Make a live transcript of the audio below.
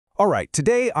All right,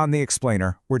 today on The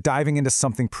Explainer, we're diving into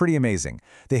something pretty amazing.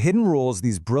 The hidden rules,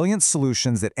 these brilliant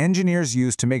solutions that engineers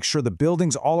use to make sure the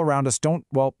buildings all around us don't,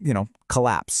 well,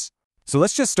 collapse. So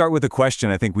let's just start with a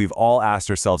question I think we've all asked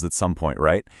ourselves at some point,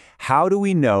 right? How do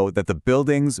we know that the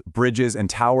buildings, bridges, and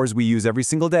towers we use every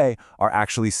single day are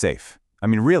actually safe? I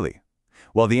mean, really?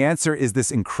 Well, the answer is this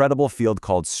incredible field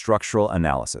called structural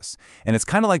analysis. And it's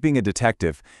kind of like being a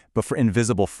detective, but for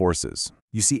invisible forces.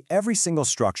 You see, every single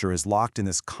structure is locked in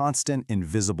this constant,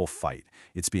 invisible fight.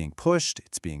 It's being pushed,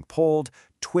 it's being pulled,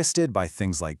 twisted by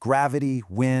things like gravity,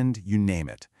 wind, you name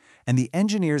it. And the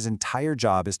engineer's entire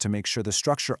job is to make sure the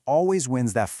structure always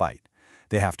wins that fight.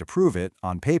 They have to prove it,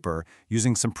 on paper,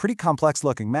 using some pretty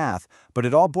complex-looking math, but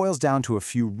it all boils down to a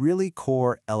few really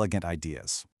core, elegant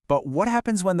ideas. But what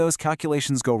happens when those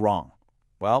calculations go wrong?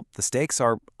 Well, the stakes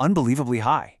are unbelievably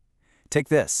high. Take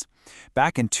this.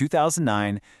 Back in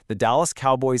 2009, the Dallas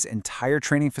Cowboys' entire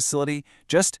training facility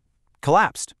just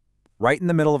collapsed, right in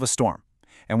the middle of a storm.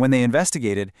 And when they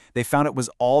investigated, they found it was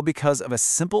all because of a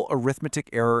simple arithmetic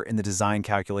error in the design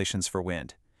calculations for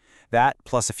wind. That,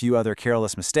 plus a few other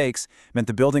careless mistakes, meant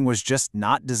the building was just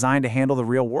not designed to handle the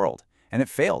real world, and it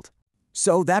failed.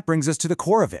 So that brings us to the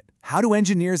core of it. How do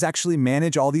engineers actually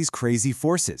manage all these crazy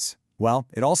forces? Well,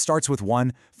 it all starts with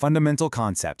one fundamental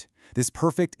concept, this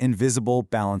perfect invisible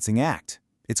balancing act.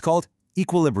 It's called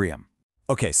equilibrium.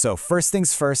 Okay, so first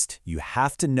things first, you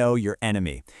have to know your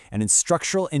enemy. And in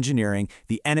structural engineering,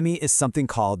 the enemy is something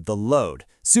called the load.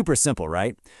 Super simple,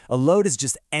 right? A load is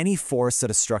just any force that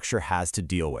a structure has to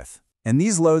deal with. And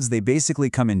these loads, they basically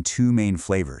come in two main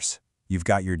flavors. You've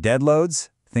got your dead loads.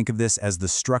 Think of this as the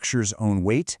structure's own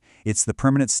weight. It's the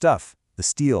permanent stuff, the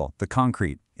steel, the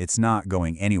concrete. It's not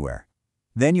going anywhere.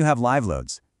 Then you have live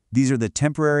loads. These are the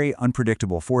temporary,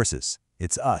 unpredictable forces.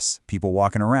 It's us, people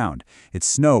walking around. It's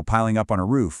snow piling up on a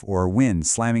roof or wind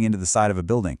slamming into the side of a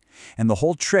building. And the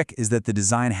whole trick is that the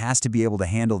design has to be able to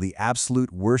handle the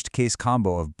absolute worst-case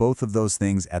combo of both of those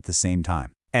things at the same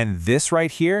time. And this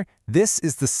right here, this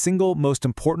is the single most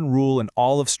important rule in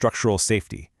all of structural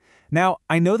safety. Now,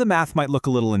 I know the math might look a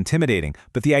little intimidating,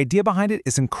 but the idea behind it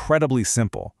is incredibly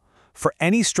simple. For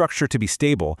any structure to be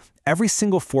stable, every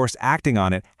single force acting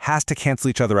on it has to cancel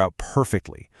each other out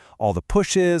perfectly. All the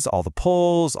pushes, all the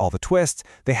pulls, all the twists,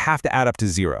 they have to add up to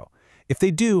zero. If they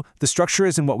do, the structure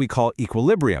is in what we call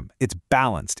equilibrium. It's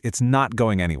balanced. It's not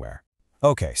going anywhere.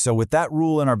 Okay, so with that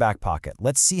rule in our back pocket,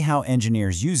 let's see how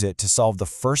engineers use it to solve the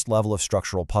first level of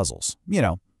structural puzzles. You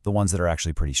know, the ones that are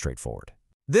actually pretty straightforward.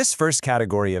 This first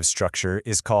category of structure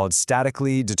is called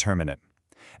statically determinate.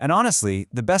 And honestly,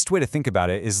 the best way to think about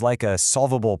it is like a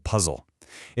solvable puzzle.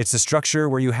 It's a structure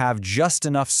where you have just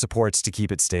enough supports to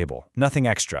keep it stable, nothing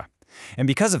extra. And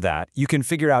because of that, you can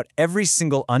figure out every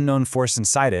single unknown force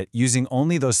inside it using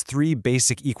only those three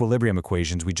basic equilibrium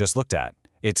equations we just looked at.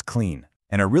 It's clean.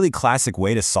 And a really classic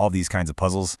way to solve these kinds of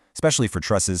puzzles, especially for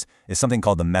trusses, is something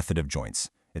called the method of joints.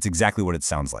 It's exactly what it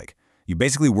sounds like. You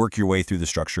basically work your way through the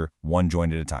structure, one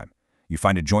joint at a time. You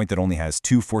find a joint that only has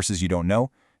two forces you don't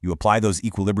know, you apply those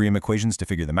equilibrium equations to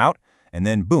figure them out, and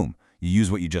then boom, you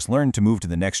use what you just learned to move to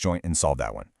the next joint and solve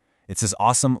that one. It's this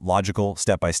awesome, logical,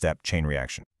 step-by-step chain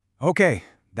reaction. Okay,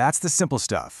 that's the simple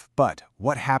stuff. But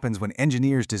what happens when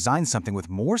engineers design something with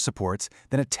more supports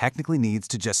than it technically needs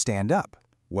to just stand up?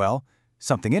 Well,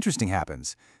 something interesting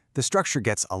happens. The structure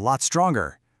gets a lot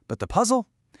stronger, but the puzzle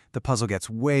gets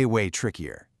way, way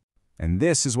trickier. And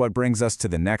this is what brings us to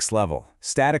the next level,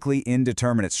 statically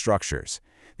indeterminate structures.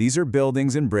 These are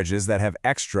buildings and bridges that have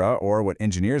extra, or what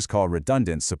engineers call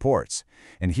redundant, supports.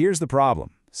 And here's the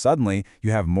problem. Suddenly, you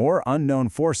have more unknown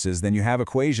forces than you have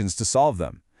equations to solve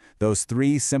them. Those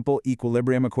three simple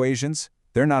equilibrium equations,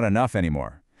 they're not enough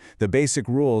anymore. The basic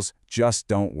rules just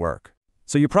don't work.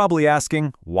 So you're probably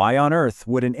asking, why on earth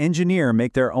would an engineer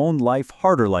make their own life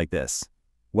harder like this?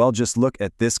 Well, just look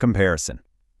at this comparison.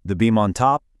 The beam on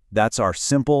top, that's our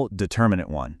simple determinant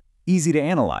one. Easy to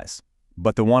analyze.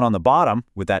 But the one on the bottom,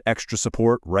 with that extra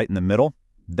support right in the middle,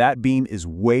 that beam is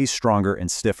way stronger and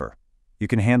stiffer. You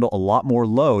can handle a lot more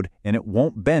load, and it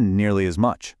won't bend nearly as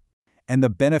much. And the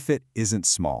benefit isn't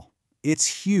small.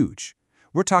 It's huge.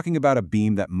 We're talking about a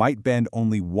beam that might bend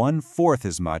only 1/4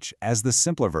 as much as the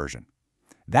simpler version.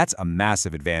 That's a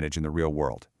massive advantage in the real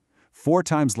world. 4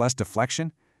 times less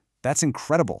deflection? That's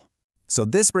incredible. So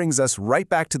this brings us right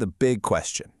back to the big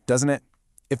question, doesn't it?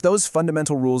 If those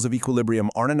fundamental rules of equilibrium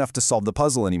aren't enough to solve the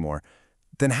puzzle anymore,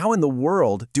 then how in the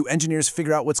world do engineers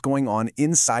figure out what's going on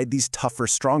inside these tougher,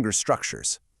 stronger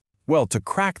structures? Well, to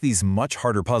crack these much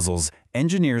harder puzzles,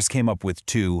 engineers came up with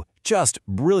two just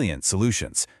brilliant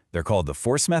solutions. They're called the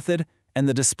force method and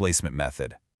the displacement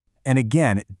method. And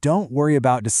again, don't worry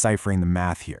about deciphering the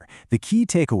math here. The key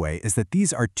takeaway is that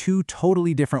these are two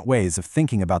totally different ways of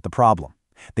thinking about the problem.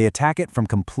 They attack it from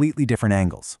completely different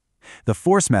angles. The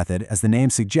force method, as the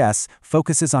name suggests,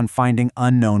 focuses on finding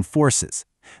unknown forces.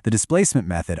 The displacement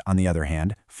method, on the other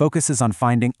hand, focuses on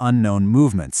finding unknown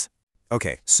movements.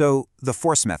 Okay, so the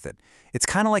force method. It's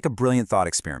kind of like a brilliant thought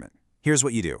experiment. Here's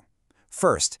what you do.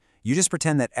 First, you just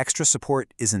pretend that extra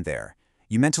support isn't there.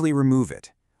 You mentally remove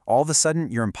it. All of a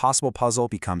sudden, your impossible puzzle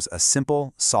becomes a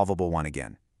simple, solvable one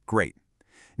again. Great.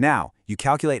 Now, you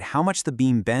calculate how much the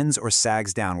beam bends or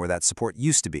sags down where that support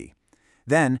used to be.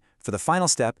 Then, for the final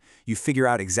step, you figure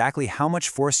out exactly how much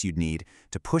force you'd need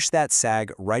to push that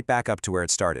sag right back up to where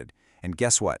it started. And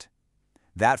guess what?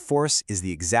 That force is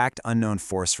the exact unknown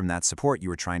force from that support you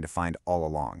were trying to find all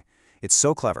along. It's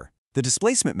so clever. The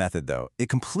displacement method, though, it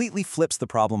completely flips the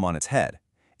problem on its head.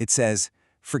 It says,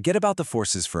 forget about the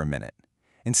forces for a minute.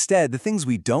 Instead, the things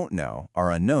we don't know,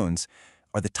 our unknowns,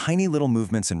 are the tiny little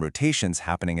movements and rotations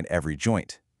happening at every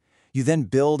joint. You then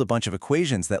build a bunch of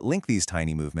equations that link these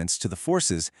tiny movements to the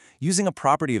forces using a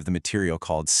property of the material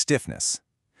called stiffness.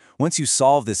 Once you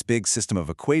solve this big system of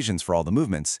equations for all the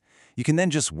movements, you can then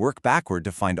just work backward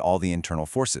to find all the internal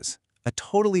forces. A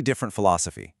totally different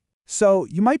philosophy. So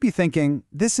you might be thinking,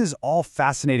 this is all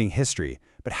fascinating history,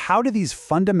 but how do these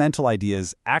fundamental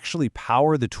ideas actually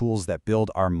power the tools that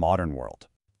build our modern world?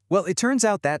 Well, it turns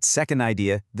out that second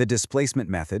idea, the displacement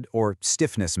method, or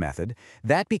stiffness method,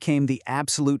 that became the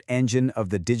absolute engine of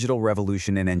the digital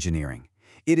revolution in engineering.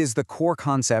 It is the core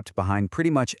concept behind pretty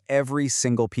much every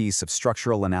single piece of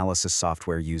structural analysis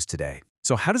software used today.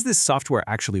 So how does this software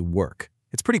actually work?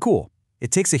 It's pretty cool.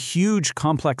 It takes a huge,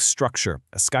 complex structure,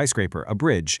 a skyscraper, a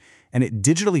bridge, and it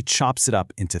digitally chops it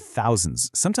up into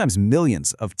thousands, sometimes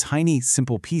millions, of tiny,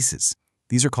 simple pieces.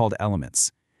 These are called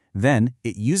elements. Then,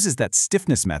 it uses that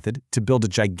stiffness method to build a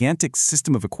gigantic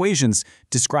system of equations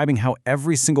describing how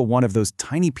every single one of those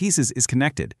tiny pieces is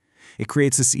connected. It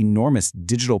creates this enormous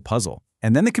digital puzzle,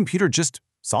 and then the computer just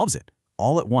solves it,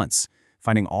 all at once,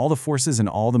 finding all the forces and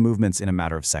all the movements in a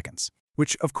matter of seconds.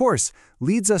 Which, of course,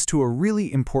 leads us to a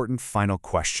really important final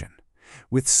question.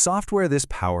 With software this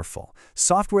powerful,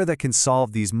 software that can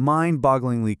solve these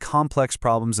mind-bogglingly complex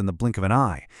problems in the blink of an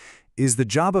eye, is the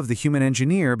job of the human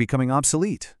engineer becoming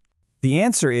obsolete? The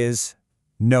answer is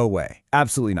no way.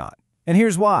 Absolutely not. And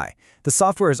here's why. The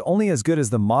software is only as good as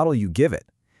the model you give it.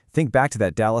 Think back to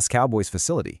that Dallas Cowboys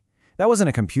facility. That wasn't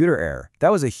a computer error.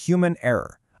 That was a human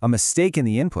error, a mistake in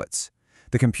the inputs.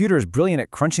 The computer is brilliant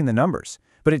at crunching the numbers,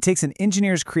 but it takes an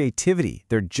engineer's creativity,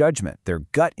 their judgment, their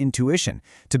gut intuition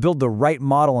to build the right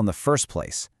model in the first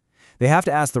place. They have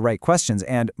to ask the right questions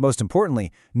and, most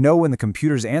importantly, know when the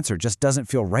computer's answer just doesn't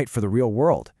feel right for the real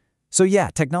world. So yeah,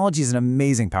 technology is an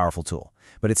amazing, powerful tool,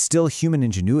 but it's still human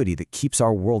ingenuity that keeps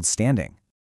our world standing.